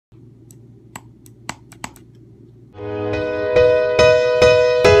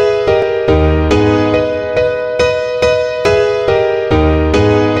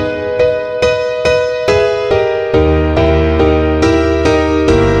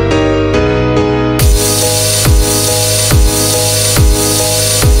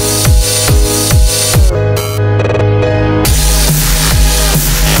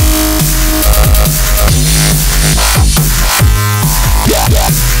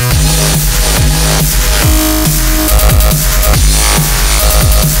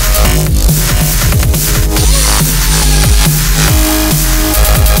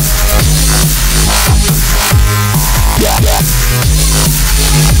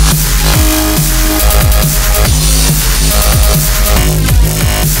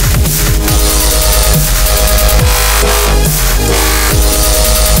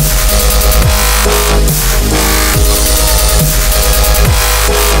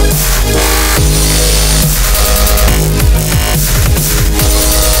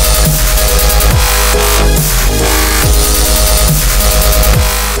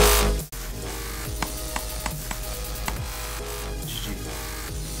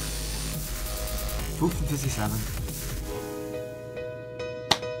Fluked from 57.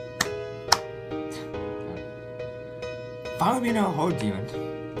 Follow me now, hard demon.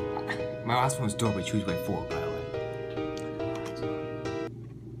 My last one was Doorway, choose way 4, by the way.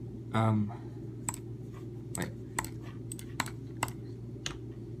 Wait.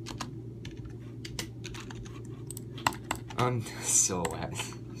 Silhouette.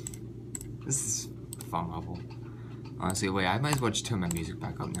 This is a fun level. Honestly, wait, I might as well just turn my music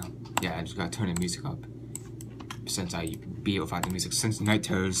back up now. Yeah, I just gotta turn the music up. Since I beat without the music, since Night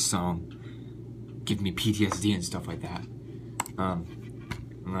Terror's song give me PTSD and stuff like that. I'm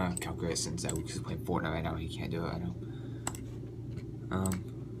gonna calculate since I was playing Fortnite right now, he can't do it, I know.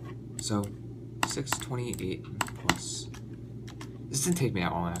 So 628 plus. This didn't take me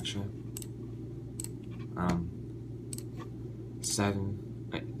that long actually.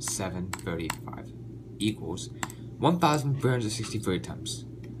 735 equals 1,363 times.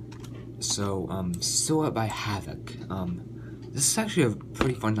 So Silhouette by Havok. This is actually a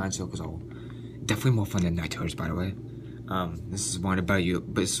pretty fun 9 circles level. Definitely more fun than Night Terrors, by the way. This is one about you,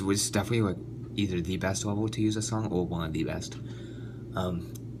 but it's definitely like either the best level to use a song or one of the best.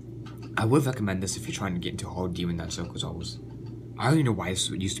 I would recommend this if you're trying to get into hard demon 9 circles levels. I don't even know why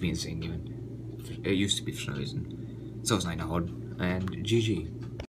this used to be insane demon. It used to be for some reason. So it's not hard. And GG.